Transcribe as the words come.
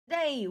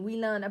Today we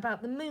learn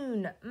about the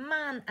moon,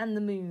 man and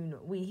the moon.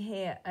 We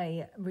hear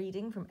a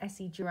reading from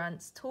SE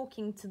Durrant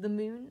talking to the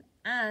moon,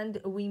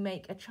 and we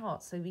make a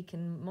chart so we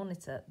can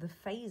monitor the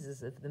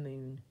phases of the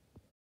moon.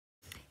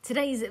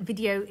 Today's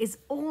video is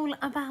all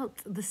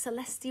about the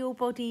celestial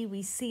body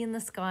we see in the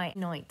sky at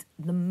night,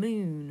 the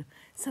moon.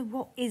 So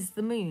what is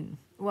the moon?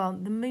 Well,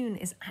 the moon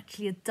is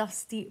actually a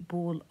dusty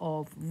ball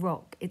of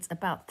rock. It's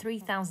about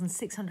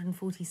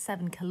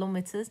 3,647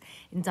 kilometres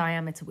in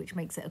diameter, which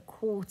makes it a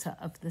quarter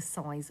of the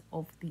size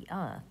of the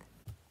Earth.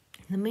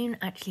 The moon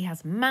actually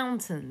has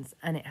mountains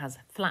and it has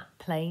flat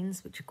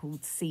plains, which are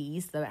called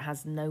seas, though it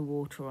has no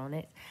water on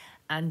it.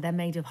 And they're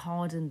made of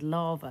hardened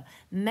lava.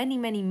 Many,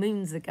 many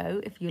moons ago,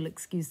 if you'll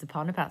excuse the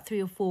pun, about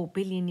 3 or 4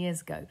 billion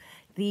years ago,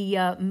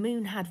 the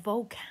moon had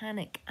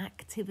volcanic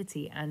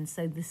activity, and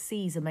so the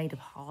seas are made of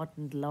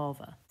hardened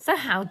lava. So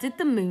how did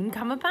the moon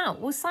come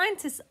about? Well,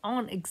 scientists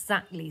aren't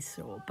exactly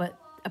sure, but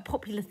a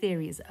popular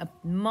theory is a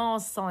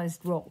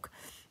Mars-sized rock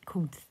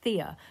called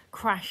Theia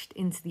crashed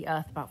into the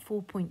Earth about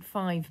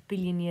 4.5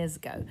 billion years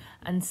ago,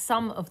 and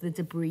some of the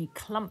debris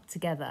clumped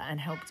together and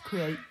helped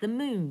create the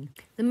moon.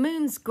 The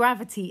moon's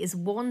gravity is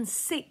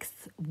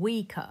 1/6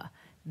 weaker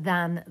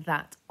than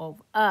that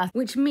of Earth,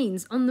 which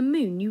means on the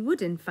moon you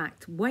would in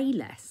fact weigh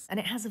less. And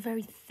it has a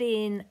very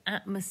thin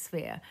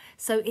atmosphere,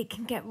 so it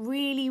can get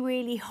really,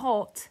 really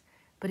hot,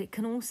 but it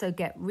can also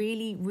get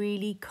really,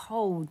 really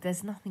cold.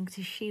 There's nothing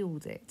to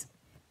shield it.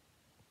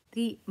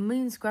 The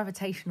moon's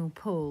gravitational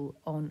pull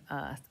on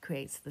Earth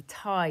creates the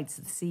tides,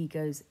 the sea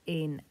goes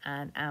in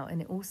and out,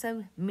 and it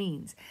also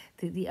means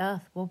that the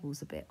Earth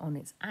wobbles a bit on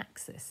its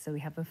axis, so we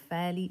have a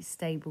fairly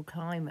stable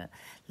climate.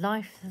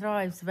 Life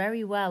thrives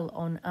very well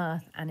on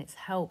Earth, and it's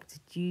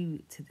helped due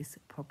to this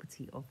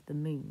property of the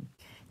moon.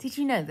 Did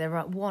you know there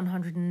are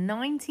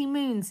 190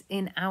 moons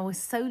in our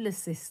solar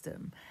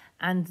system,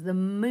 and the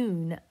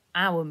moon,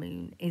 our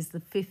moon, is the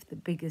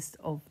 5th biggest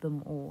of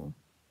them all?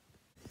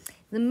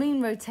 The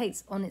moon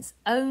rotates on its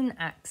own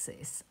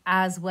axis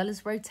as well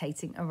as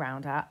rotating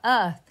around our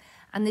Earth.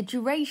 And the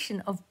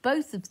duration of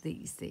both of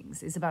these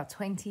things is about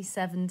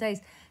 27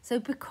 days.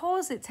 So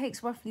because it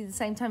takes roughly the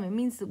same time, it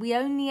means that we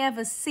only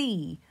ever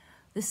see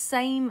the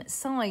same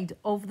side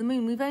of the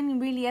moon. We've only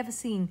really ever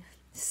seen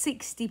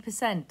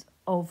 60%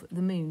 of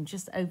the moon,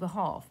 just over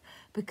half,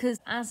 because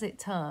as it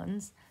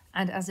turns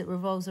and as it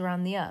revolves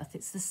around the Earth,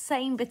 it's the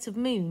same bit of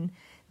moon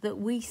that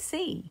we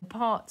see.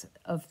 Part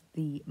of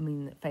the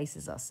moon that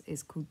faces us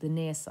is called the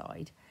near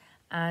side,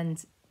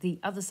 and the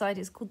other side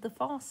is called the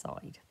far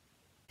side.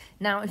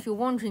 Now, if you're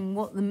wondering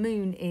what the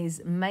moon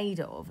is made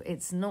of,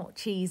 it's not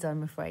cheese,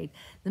 I'm afraid.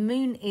 The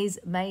moon is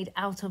made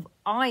out of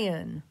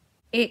iron.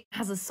 It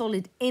has a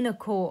solid inner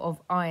core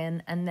of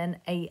iron and then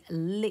a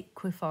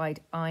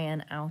liquefied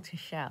iron outer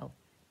shell.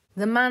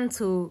 The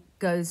mantle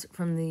goes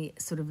from the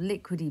sort of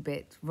liquidy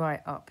bit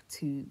right up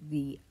to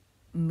the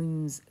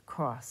moon's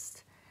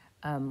crust,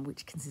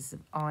 which consists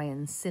of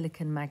iron,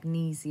 silicon,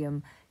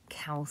 magnesium,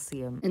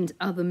 calcium, and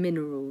other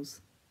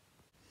minerals.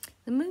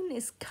 The moon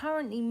is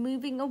currently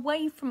moving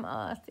away from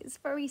Earth. It's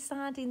very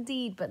sad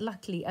indeed, but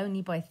luckily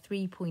only by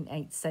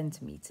 3.8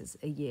 centimetres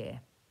a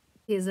year.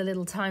 Here's a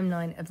little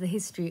timeline of the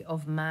history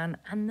of man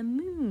and the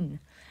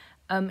moon.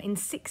 In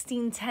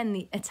 1610,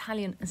 the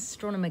Italian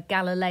astronomer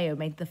Galileo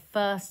made the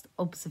first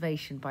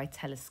observation by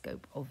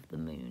telescope of the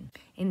moon.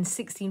 In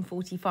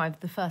 1645,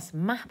 the first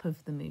map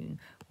of the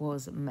moon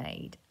was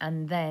made.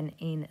 And then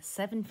in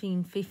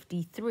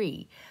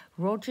 1753,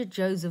 Roger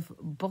Joseph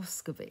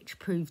Boscovich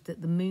proved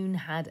that the moon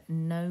had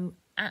no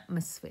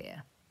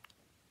atmosphere.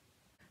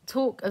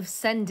 Talk of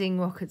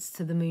sending rockets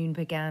to the moon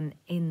began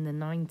in the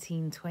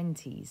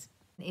 1920s.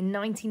 In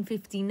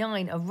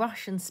 1959, a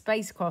Russian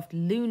spacecraft,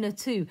 Lunar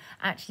 2,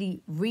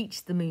 actually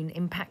reached the moon,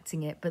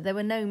 impacting it, but there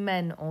were no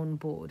men on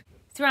board.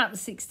 Throughout the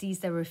 60s,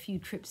 there were a few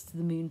trips to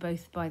the moon,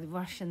 both by the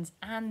Russians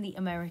and the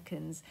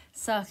Americans,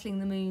 circling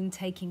the moon,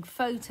 taking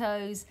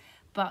photos.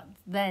 But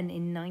then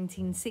in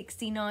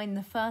 1969,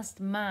 the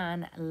first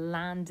man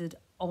landed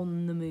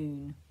on the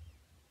moon.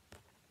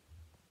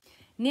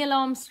 Neil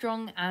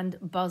Armstrong and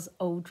Buzz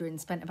Aldrin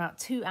spent about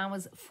 2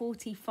 hours,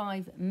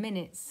 45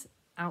 minutes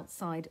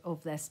outside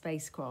of their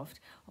spacecraft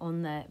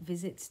on their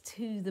visit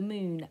to the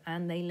moon,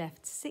 and they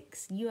left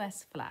 6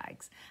 US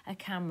flags, a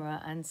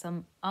camera and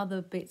some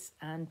other bits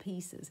and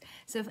pieces.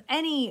 So if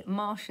any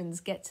Martians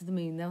get to the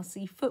moon, they'll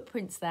see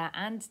footprints there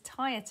and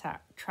tyre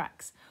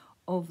tracks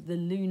of the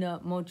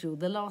lunar module.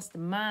 The last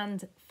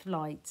manned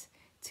flight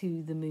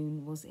to the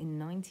moon was in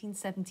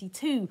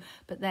 1972,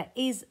 but there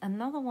is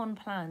another one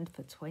planned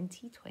for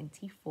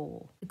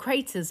 2024. The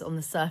craters on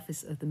the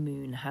surface of the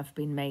moon have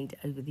been made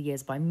over the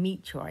years by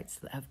meteorites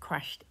that have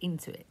crashed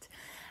into it.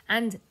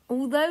 And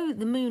although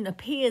the moon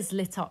appears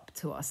lit up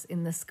to us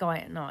in the sky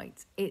at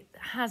night, it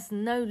has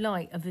no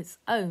light of its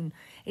own.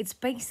 It's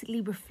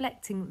basically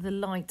reflecting the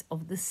light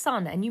of the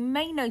sun. And you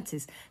may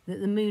notice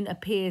that the moon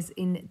appears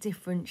in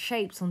different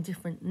shapes on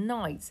different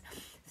nights.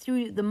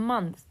 Through the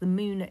month, the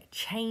moon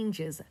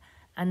changes,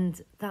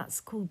 and that's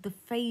called the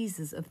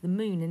phases of the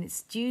moon. And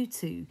it's due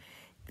to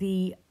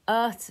the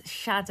Earth's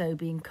shadow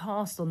being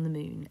cast on the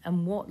moon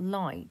and what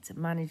light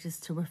manages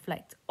to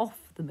reflect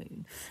off the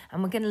moon.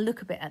 And we're going to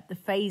look a bit at the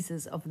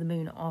phases of the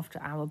moon after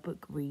our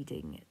book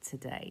reading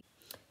today.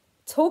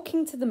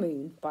 Talking to the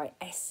Moon by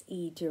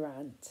SE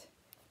Durrant.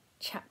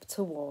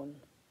 Chapter 1.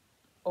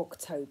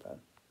 October.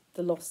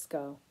 The Lost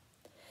Girl.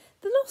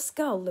 The lost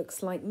girl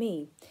looks like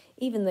me,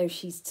 even though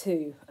she's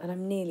 2 and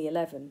I'm nearly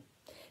 11.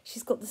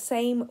 She's got the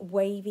same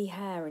wavy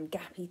hair and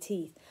gappy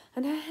teeth,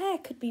 and her hair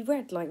could be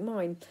red like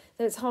mine,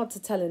 though it's hard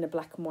to tell in a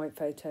black and white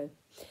photo.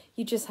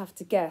 You just have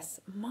to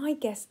guess. My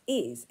guess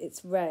is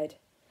it's red.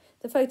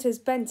 The photo's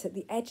bent at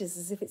the edges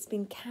as if it's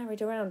been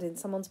carried around in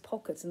someone's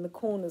pocket and the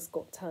corners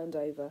got turned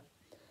over.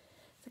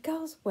 The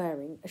girl's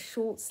wearing a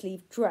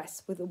short-sleeved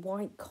dress with a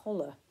white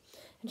collar,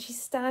 and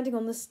she's standing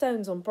on the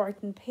stones on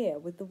Brighton Pier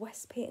with the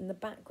West Pier in the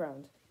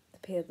background, the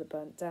pier that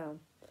burnt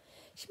down.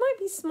 She might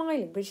be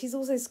smiling, but she's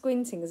also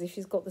squinting as if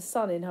she's got the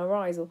sun in her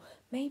eyes, or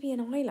maybe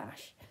an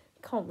eyelash.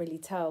 I can't really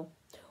tell.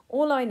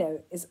 All I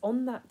know is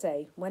on that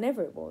day,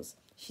 whenever it was,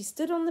 she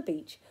stood on the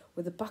beach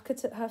with a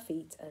bucket at her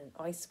feet and an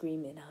ice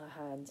cream in her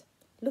hand,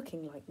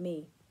 looking like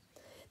me.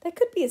 There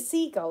could be a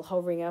seagull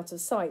hovering out of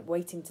sight,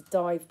 waiting to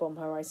dive bomb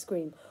her ice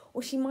cream,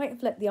 or she might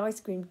have let the ice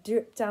cream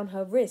drip down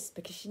her wrist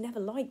because she never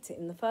liked it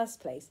in the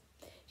first place.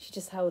 She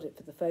just held it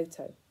for the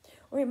photo.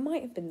 Or it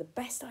might have been the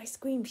best ice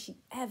cream she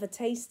ever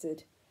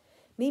tasted.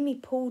 Mimi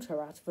pulled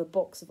her out of a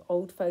box of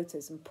old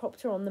photos and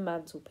propped her on the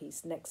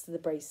mantelpiece next to the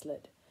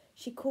bracelet.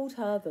 She called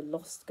her the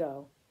lost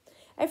girl.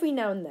 Every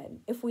now and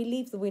then, if we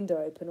leave the window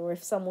open or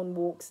if someone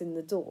walks in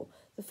the door,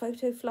 the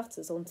photo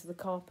flutters onto the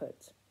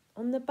carpet.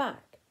 On the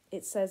back,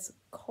 it says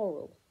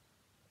coral.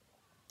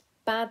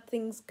 Bad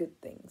things,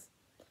 good things.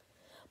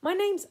 My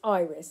name's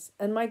Iris,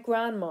 and my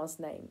grandma's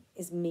name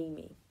is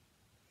Mimi.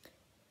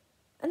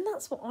 And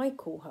that's what I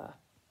call her.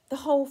 The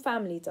whole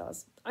family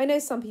does. I know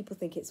some people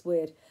think it's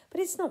weird,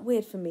 but it's not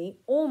weird for me,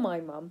 or my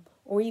mum,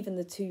 or even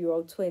the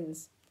 2-year-old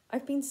twins.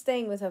 I've been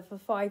staying with her for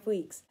 5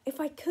 weeks.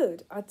 If I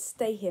could, I'd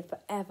stay here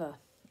forever.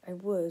 I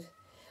would.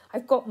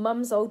 I've got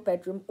mum's old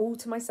bedroom all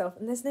to myself,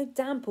 and there's no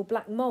damp or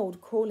black mould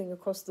crawling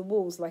across the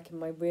walls like in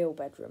my real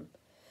bedroom.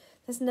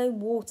 There's no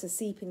water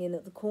seeping in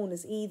at the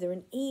corners either,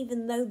 and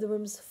even though the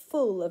room's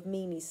full of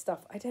Mimi's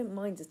stuff, I don't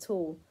mind at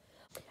all.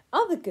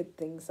 Other good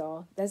things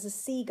are, there's a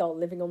seagull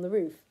living on the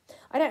roof.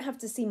 I don't have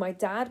to see my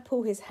dad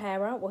pull his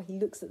hair out while he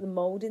looks at the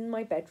mould in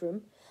my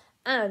bedroom,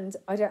 and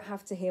I don't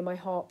have to hear my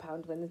heart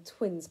pound when the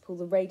twins pull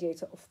the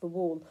radiator off the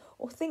wall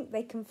or think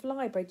they can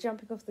fly by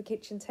jumping off the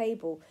kitchen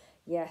table.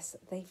 Yes,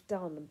 they've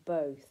done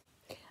both.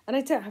 And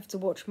I don't have to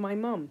watch my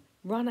mum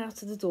run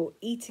out of the door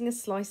eating a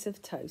slice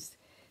of toast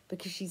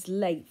because she's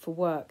late for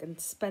work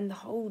and spend the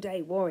whole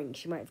day worrying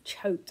she might have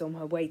choked on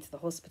her way to the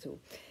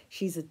hospital.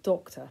 She's a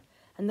doctor,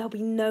 and there'll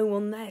be no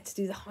one there to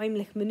do the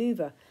Heimlich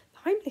manoeuvre.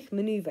 The Heimlich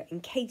manoeuvre,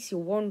 in case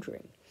you're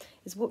wondering,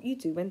 is what you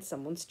do when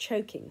someone's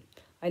choking.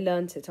 I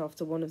learnt it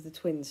after one of the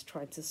twins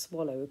tried to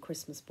swallow a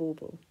Christmas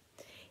bauble.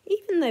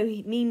 Even though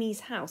Mimi's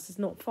house is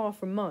not far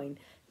from mine,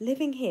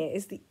 living here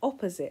is the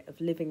opposite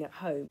of living at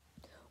home.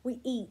 We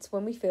eat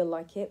when we feel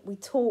like it, we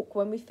talk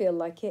when we feel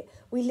like it,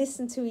 we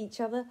listen to each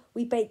other,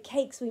 we bake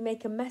cakes, we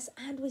make a mess,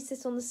 and we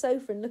sit on the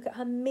sofa and look at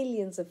her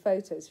millions of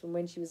photos from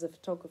when she was a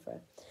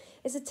photographer.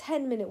 It's a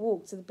 10-minute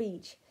walk to the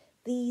beach.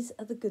 These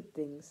are the good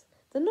things.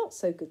 The not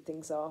so good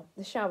things are,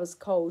 the shower's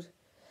cold.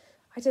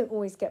 I don't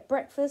always get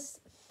breakfast,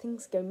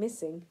 things go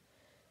missing.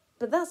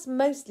 But that's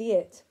mostly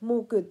it,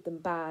 more good than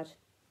bad.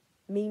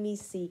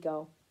 Mimi's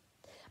seagull.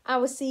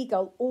 Our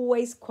seagull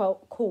always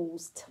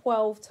calls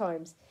 12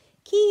 times.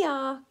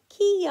 Kia,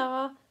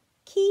 Kia,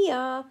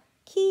 Kia,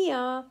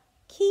 Kia,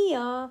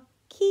 Kia,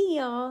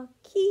 Kia,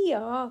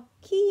 Kia,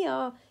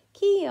 Kia,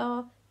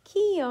 Kia,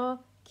 Kia,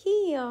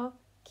 Kia,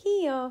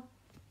 Kia.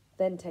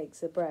 Then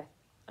takes a breath.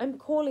 I'm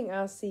calling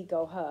our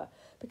seagull her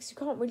because you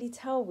can't really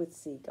tell with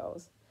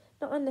seagulls.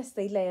 Not unless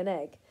they lay an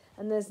egg,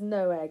 and there's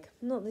no egg.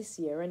 Not this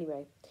year,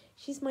 anyway.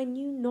 She's my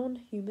new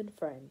non-human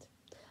friend.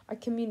 I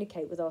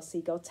communicate with our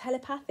seagull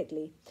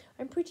telepathically.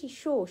 I'm pretty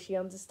sure she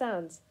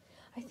understands.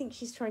 I think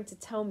she's trying to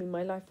tell me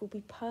my life will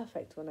be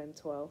perfect when I'm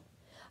 12.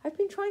 I've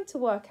been trying to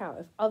work out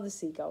if other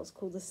seagulls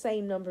call the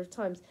same number of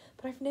times,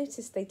 but I've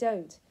noticed they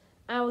don't.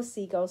 Our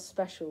seagull's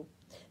special.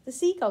 The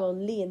seagull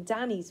on Lee and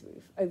Danny's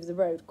roof over the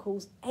road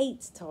calls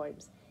 8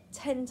 times,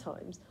 10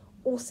 times,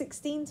 or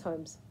 16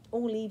 times,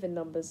 all even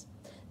numbers.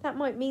 That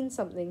might mean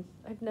something.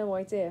 I've no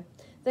idea.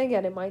 Then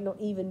again, it might not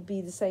even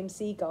be the same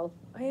seagull.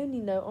 I only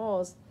know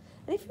ours.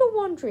 And if you're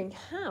wondering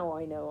how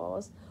I know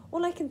ours,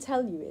 all I can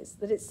tell you is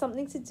that it's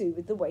something to do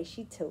with the way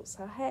she tilts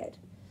her head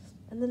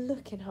and the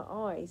look in her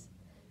eyes.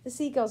 The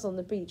seagulls on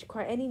the beach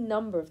cry any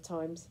number of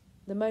times.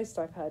 The most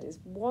I've heard is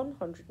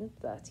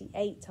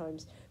 138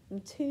 times from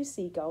 2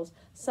 seagulls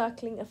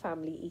circling a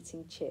family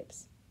eating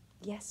chips.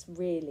 Yes,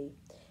 really.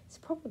 It's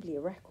probably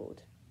a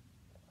record.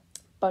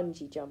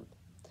 Bungee jump.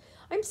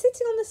 I'm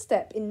sitting on the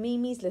step in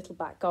Mimi's little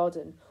back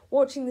garden,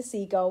 watching the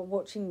seagull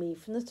watching me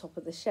from the top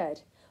of the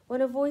shed,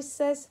 when a voice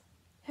says,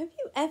 "Have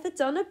you ever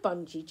done a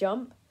bungee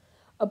jump?"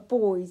 A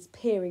boy's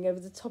peering over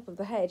the top of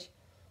the hedge.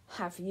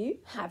 Have you?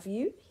 Have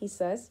you? He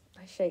says.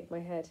 I shake my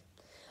head.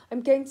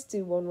 I'm going to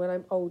do one when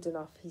I'm old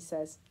enough, he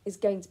says. It's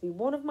going to be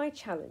one of my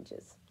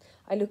challenges.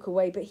 I look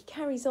away, but he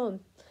carries on.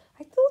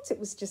 I thought it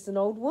was just an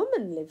old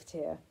woman lived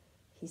here,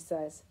 he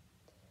says.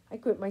 I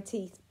grit my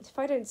teeth. If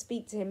I don't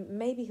speak to him,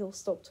 maybe he'll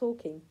stop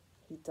talking.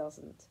 He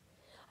doesn't.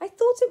 I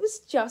thought it was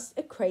just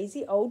a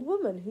crazy old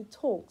woman who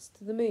talks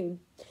to the moon.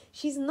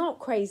 She's not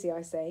crazy,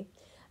 I say.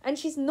 And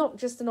she's not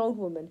just an old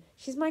woman.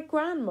 She's my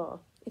grandma,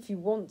 if you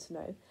want to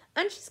know.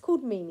 And she's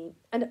called Mimi,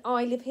 and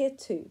I live here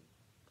too.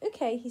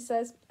 Okay, he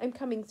says, I'm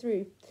coming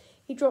through.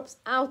 He drops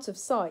out of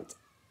sight,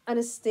 and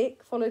a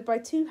stick, followed by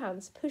 2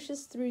 hands,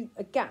 pushes through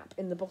a gap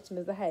in the bottom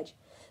of the hedge.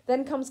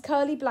 Then comes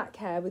curly black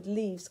hair with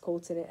leaves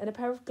caught in it, and a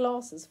pair of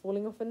glasses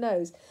falling off a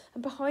nose,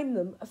 and behind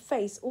them a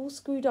face all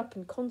screwed up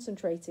and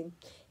concentrating.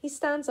 He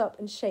stands up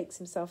and shakes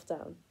himself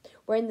down.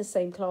 We're in the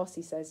same class,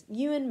 he says.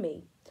 You and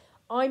me.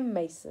 I'm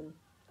Mason.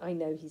 I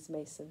know he's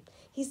Mason.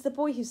 He's the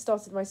boy who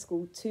started my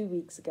school 2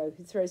 weeks ago,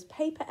 who throws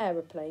paper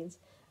aeroplanes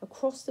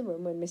across the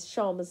room when Miss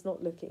Sharma's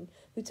not looking,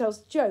 who tells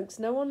jokes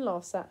no one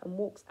laughs at and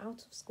walks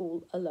out of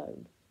school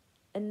alone.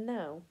 And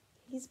now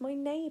he's my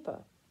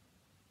neighbour.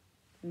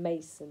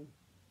 Mason.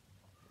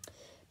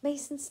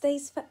 Mason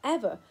stays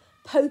forever,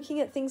 poking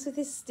at things with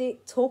his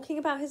stick, talking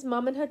about his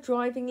mum and her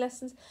driving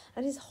lessons,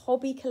 and his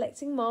hobby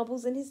collecting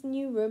marbles in his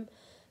new room.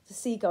 The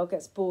seagull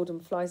gets bored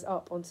and flies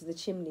up onto the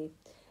chimney.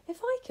 If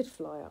I could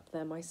fly up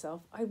there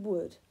myself, I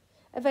would.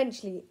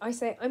 Eventually, I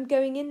say, I'm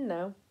going in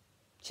now.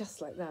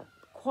 Just like that.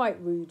 Quite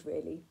rude,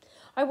 really.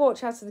 I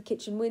watch out of the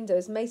kitchen window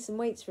as Mason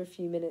waits for a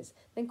few minutes,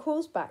 then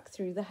crawls back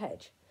through the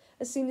hedge.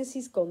 As soon as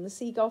he's gone, the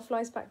seagull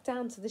flies back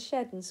down to the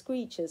shed and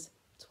screeches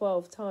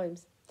 12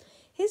 times.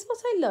 Here's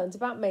what I learned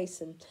about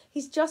Mason.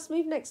 He's just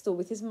moved next door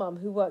with his mum,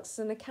 who works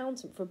as an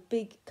accountant for a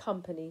big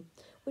company,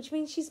 which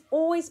means she's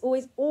always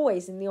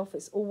in the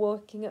office or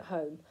working at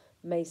home,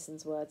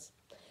 Mason's words.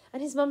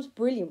 And his mum's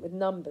brilliant with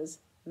numbers,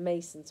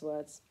 Mason's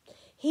words.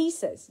 He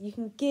says you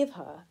can give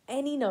her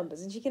any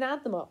numbers and she can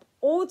add them up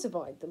or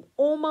divide them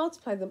or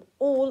multiply them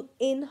all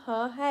in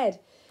her head.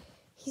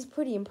 He's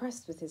pretty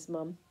impressed with his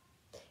mum.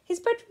 His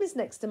bedroom is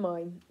next to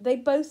mine. They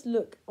both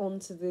look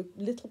onto the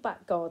little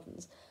back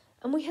gardens,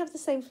 and we have the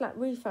same flat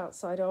roof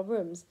outside our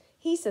rooms.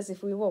 He says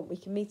if we want, we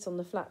can meet on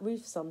the flat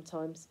roof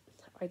sometimes.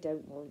 I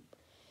don't want.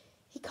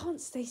 He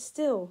can't stay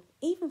still,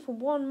 even for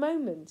one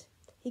moment.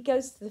 He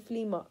goes to the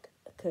flea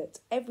market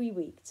every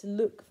week to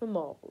look for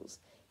marbles.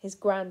 His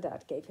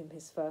granddad gave him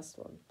his first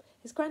one.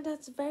 His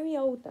granddad's very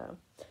old now.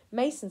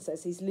 Mason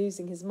says he's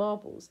losing his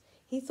marbles.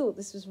 He thought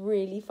this was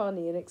really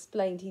funny and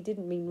explained he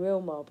didn't mean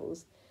real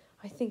marbles.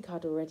 I think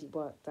I'd already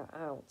worked that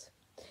out.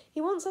 He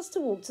wants us to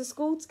walk to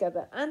school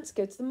together and to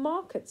go to the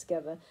market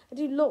together and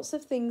do lots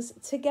of things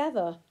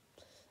together.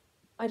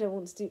 I don't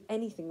want to do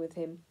anything with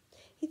him.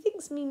 He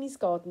thinks Mimi's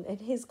garden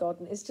and his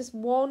garden is just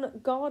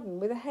one garden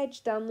with a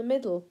hedge down the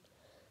middle.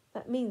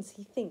 That means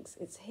he thinks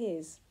it's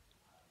his.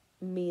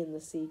 Me and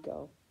the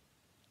seagull.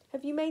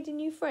 Have you made a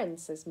new friend,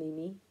 says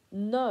Mimi.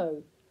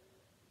 No.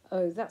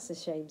 Oh, that's a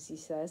shame, he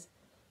says.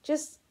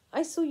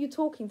 I saw you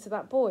talking to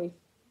that boy.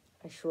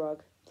 I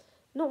shrug.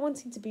 Not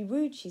wanting to be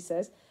rude, she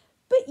says,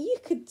 but you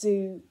could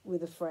do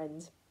with a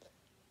friend.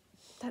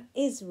 That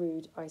is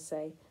rude, I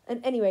say.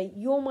 And anyway,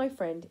 you're my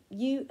friend,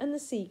 you and the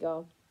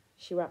seagull.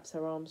 She wraps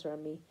her arms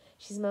around me.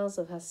 She smells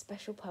of her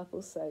special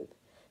purple soap.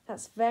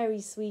 That's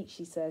very sweet,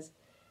 she says.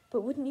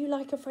 But wouldn't you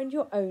like a friend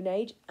your own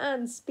age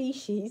and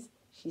species?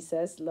 She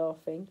says,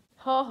 laughing.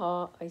 Ha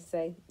ha, I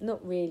say.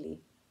 Not really.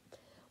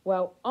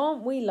 Well,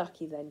 aren't we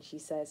lucky then, she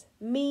says.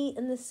 Me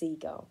and the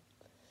seagull.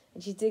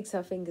 And she digs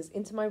her fingers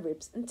into my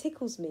ribs and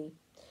tickles me.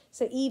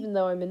 So even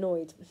though I'm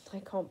annoyed, I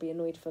can't be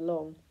annoyed for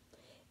long.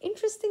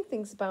 Interesting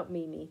things about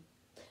Mimi.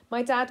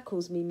 My dad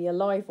calls Mimi a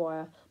live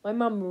wire. My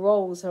mum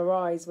rolls her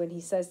eyes when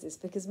he says this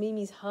because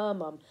Mimi's her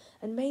mum,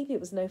 and maybe it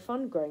was no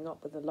fun growing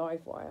up with a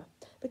live wire.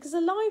 Because a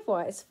live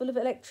wire is full of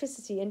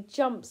electricity and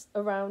jumps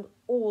around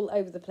all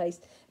over the place.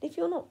 And if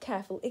you're not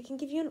careful, it can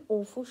give you an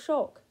awful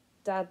shock.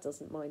 Dad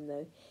doesn't mind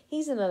though.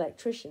 He's an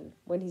electrician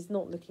when he's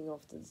not looking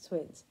after the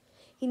twins.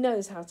 He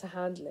knows how to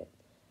handle it.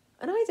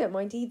 And I don't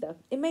mind either.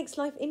 It makes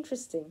life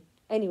interesting.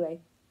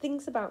 Anyway,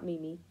 things about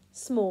Mimi.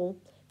 Small,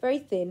 very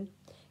thin,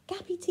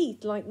 gappy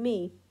teeth like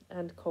me,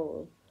 and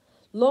coral.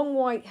 Long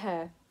white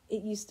hair.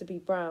 It used to be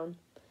brown.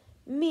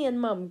 Me and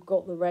Mum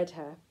got the red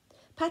hair.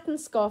 Patterned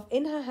scarf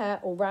in her hair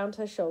or round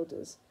her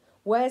shoulders.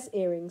 Wears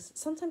earrings,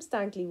 sometimes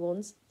dangly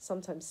ones,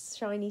 sometimes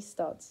shiny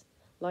studs.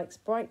 Likes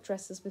bright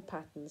dresses with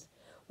patterns.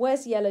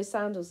 Wears yellow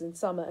sandals in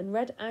summer and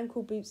red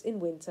ankle boots in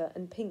winter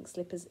and pink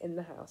slippers in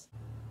the house.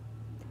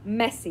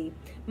 Messy.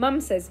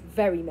 Mum says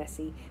very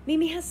messy.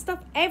 Mimi has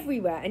stuff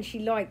everywhere and she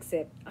likes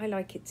it. I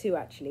like it too,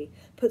 actually.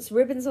 Puts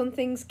ribbons on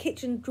things,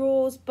 kitchen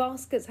drawers,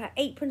 baskets, her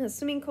apron, her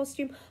swimming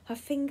costume, her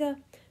finger.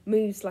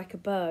 Moves like a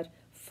bird.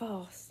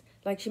 Fast.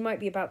 Like she might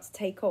be about to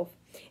take off.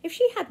 If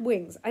she had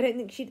wings, I don't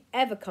think she'd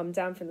ever come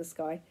down from the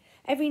sky.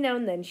 Every now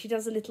and then she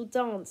does a little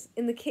dance.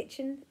 In the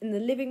kitchen, in the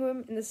living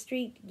room, in the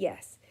street.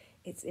 Yes,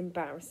 it's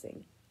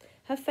embarrassing.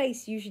 Her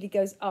face usually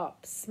goes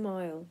up,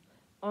 smile.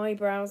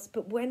 eyebrows,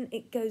 but when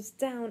it goes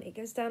down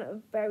a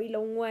very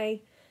long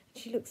way.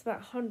 She looks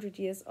about 100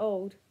 years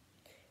old.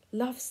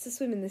 Loves to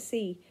swim in the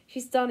sea.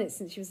 She's done it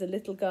since she was a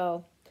little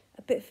girl.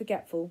 A bit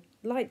forgetful,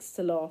 likes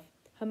to laugh.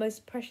 Her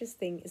most precious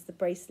thing is the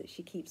bracelet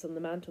she keeps on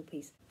the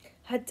mantelpiece.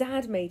 Her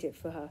dad made it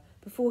for her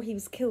before he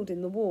was killed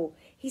in the war.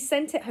 He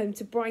sent it home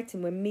to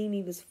Brighton when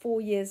Mimi was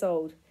 4 years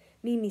old.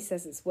 Mimi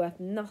says it's worth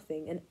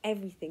nothing and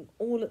everything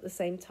all at the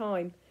same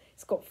time.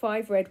 It's got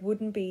 5 red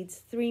wooden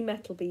beads, 3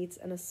 metal beads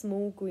and a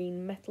small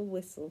green metal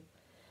whistle.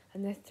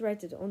 And they're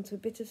threaded onto a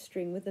bit of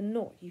string with a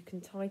knot you can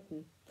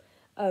tighten.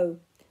 Oh,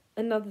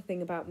 another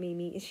thing about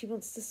Mimi is she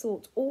wants to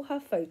sort all her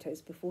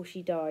photos before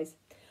she dies.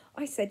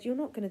 I said, "You're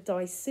not going to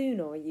die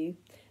soon, are you?"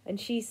 And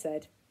she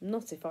said,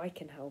 "Not if I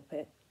can help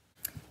it."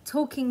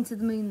 Talking to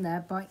the Moon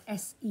there by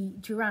SE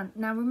Durrant.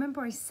 Now,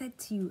 remember I said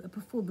to you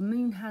before, the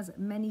moon has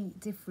many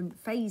different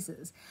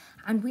phases,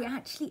 and we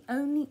actually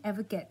only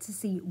ever get to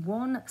see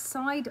one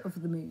side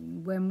of the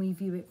moon when we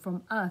view it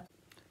from Earth.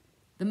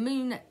 The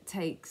moon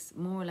takes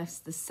more or less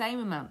the same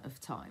amount of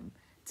time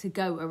to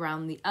go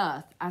around the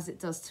Earth as it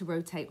does to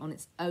rotate on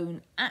its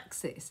own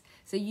axis.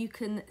 So you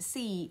can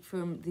see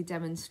from the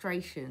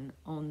demonstration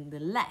on the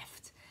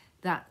left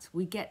that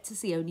we get to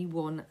see only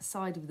one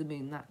side of the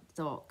moon, that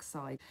dark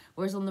side.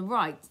 Whereas on the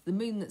right, the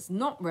moon that's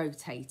not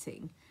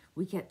rotating,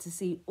 we get to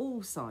see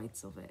all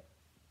sides of it.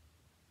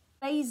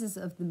 Phases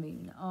of the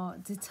moon are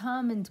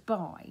determined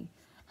by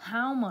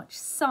how much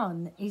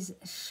sun is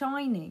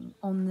shining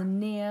on the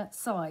near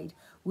side,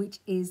 which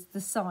is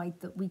the side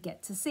that we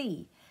get to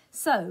see.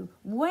 So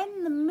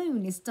when the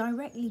moon is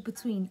directly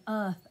between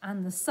Earth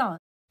and the sun,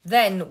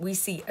 then we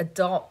see a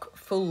dark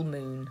full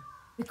moon,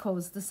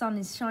 because the sun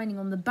is shining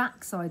on the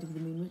back side of the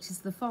moon, which is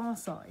the far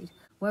side.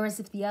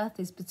 Whereas if the Earth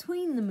is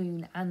between the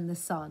moon and the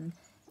sun,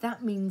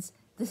 that means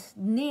the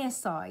near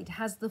side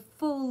has the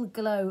full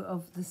glow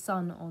of the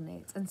sun on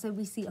it. And so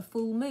we see a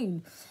full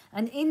moon.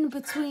 And in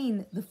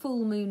between the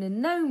full moon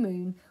and no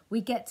moon,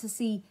 we get to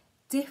see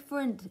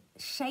different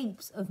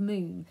shapes of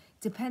moon,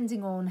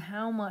 depending on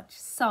how much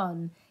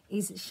sun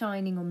is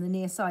shining on the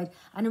near side.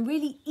 And a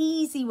really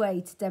easy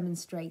way to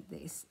demonstrate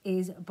this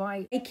is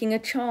by making a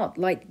chart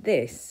like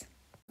this.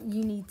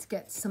 You need to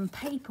get some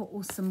paper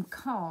or some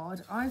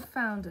card. I've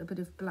found a bit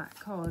of black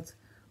card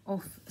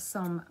off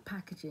some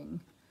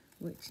packaging,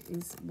 which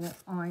is what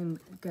I'm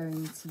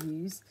going to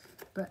use,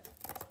 but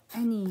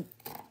any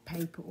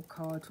paper or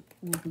card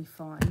will be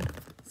fine.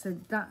 So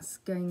that's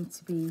going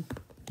to be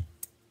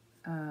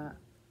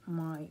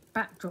my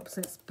backdrop.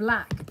 So it's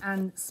black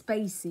and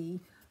spacey,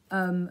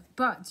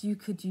 but you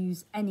could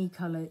use any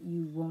colour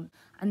you want.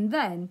 And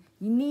then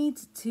you need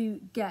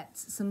to get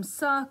some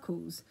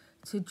circles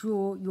to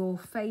draw your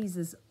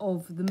phases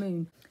of the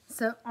moon.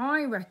 So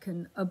I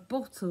reckon a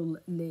bottle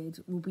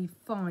lid will be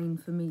fine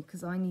for me,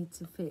 because I need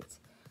to fit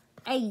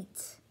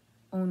 8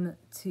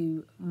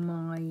 onto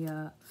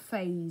my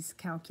phase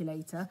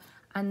calculator,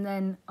 and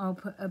then I'll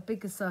put a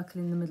bigger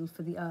circle in the middle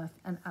for the Earth,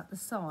 and at the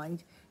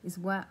side is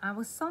where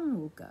our sun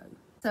will go.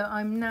 So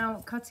I'm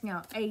now cutting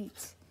out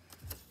 8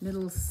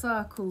 little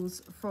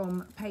circles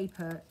from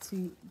paper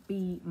to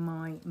be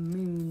my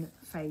moon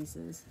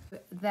phases.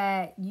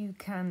 There you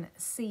can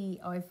see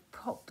I've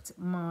popped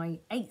my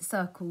 8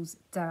 circles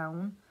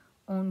down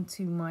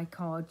onto my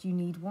card. You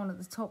need 1 at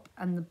the top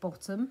and the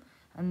bottom,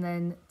 and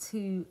then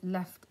 2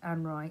 left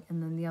and right,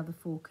 and then the other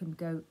 4 can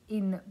go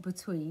in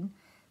between.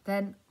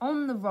 Then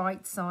on the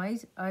right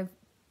side, I've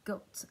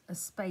got a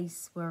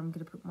space where I'm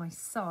going to put my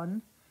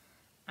sun,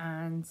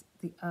 and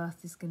the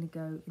Earth is going to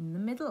go in the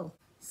middle.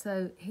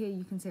 So here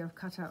you can see I've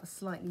cut out a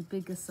slightly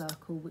bigger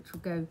circle, which will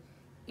go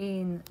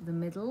in the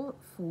middle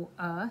for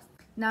Earth.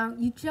 Now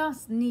you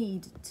just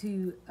need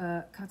to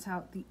cut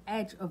out the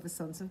edge of the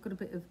sun. So I've got a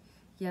bit of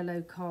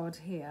yellow card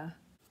here.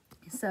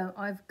 So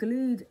I've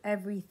glued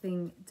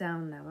everything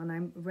down now, and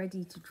I'm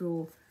ready to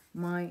draw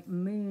my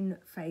moon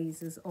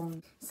phases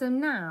on. So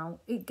now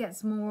it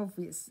gets more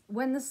obvious.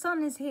 When the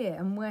sun is here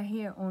and we're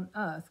here on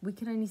Earth, we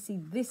can only see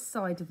this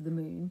side of the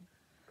moon,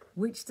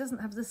 which doesn't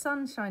have the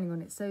sun shining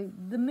on it. So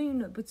the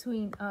moon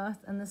between Earth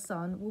and the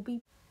sun will be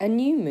a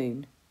new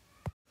moon.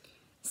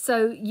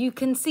 So you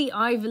can see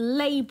I've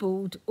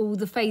labelled all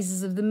the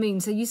phases of the moon.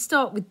 So you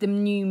start with the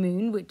new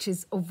moon, which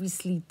is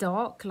obviously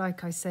dark,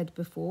 like I said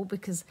before,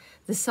 because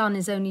the sun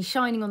is only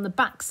shining on the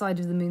back side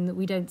of the moon that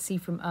we don't see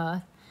from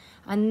Earth.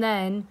 And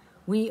then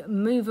we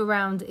move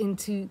around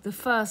into the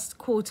first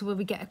quarter, where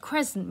we get a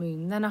crescent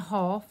moon, then a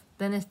half,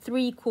 then a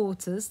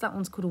 3/4. That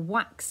one's called a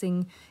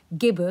waxing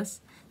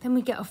gibbous. Then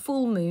we get a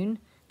full moon,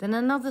 then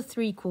another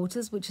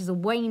 3/4, which is a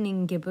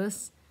waning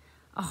gibbous,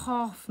 a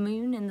half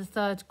moon in the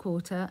 3rd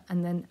quarter,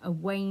 and then a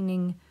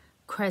waning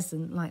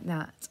crescent, like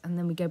that. And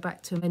then we go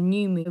back to a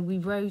new moon. We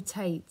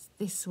rotate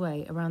this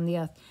way around the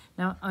Earth.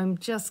 Now I'm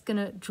just going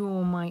to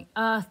draw my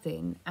Earth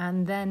in,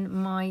 and then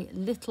my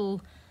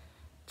little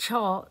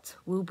chart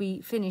will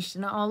be finished,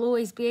 and I'll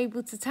always be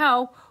able to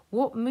tell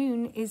what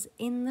moon is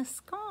in the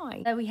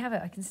sky. There we have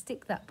it. I can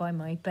stick that by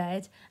my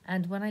bed,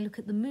 and when I look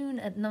at the moon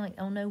at night,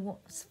 I'll know what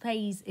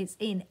phase it's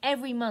in.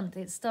 Every month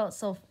it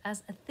starts off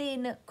as a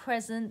thin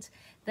crescent,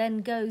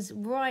 then goes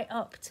right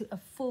up to a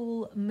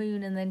full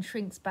moon, and then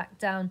shrinks back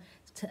down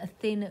to a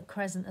thin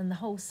crescent, and the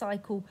whole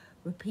cycle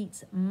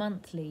repeats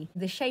monthly.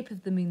 The shape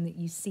of the moon that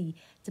you see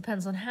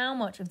depends on how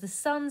much of the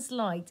sun's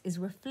light is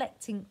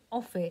reflecting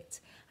off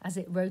it as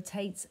it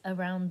rotates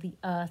around the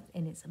earth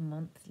in its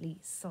monthly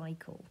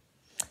cycle.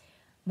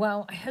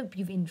 Well, I hope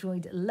you've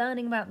enjoyed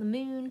learning about the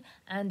moon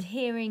and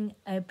hearing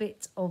a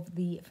bit of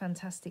the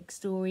fantastic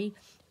story.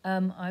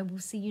 I will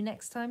see you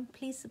next time.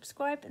 Please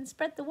subscribe and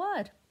spread the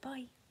word.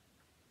 Bye.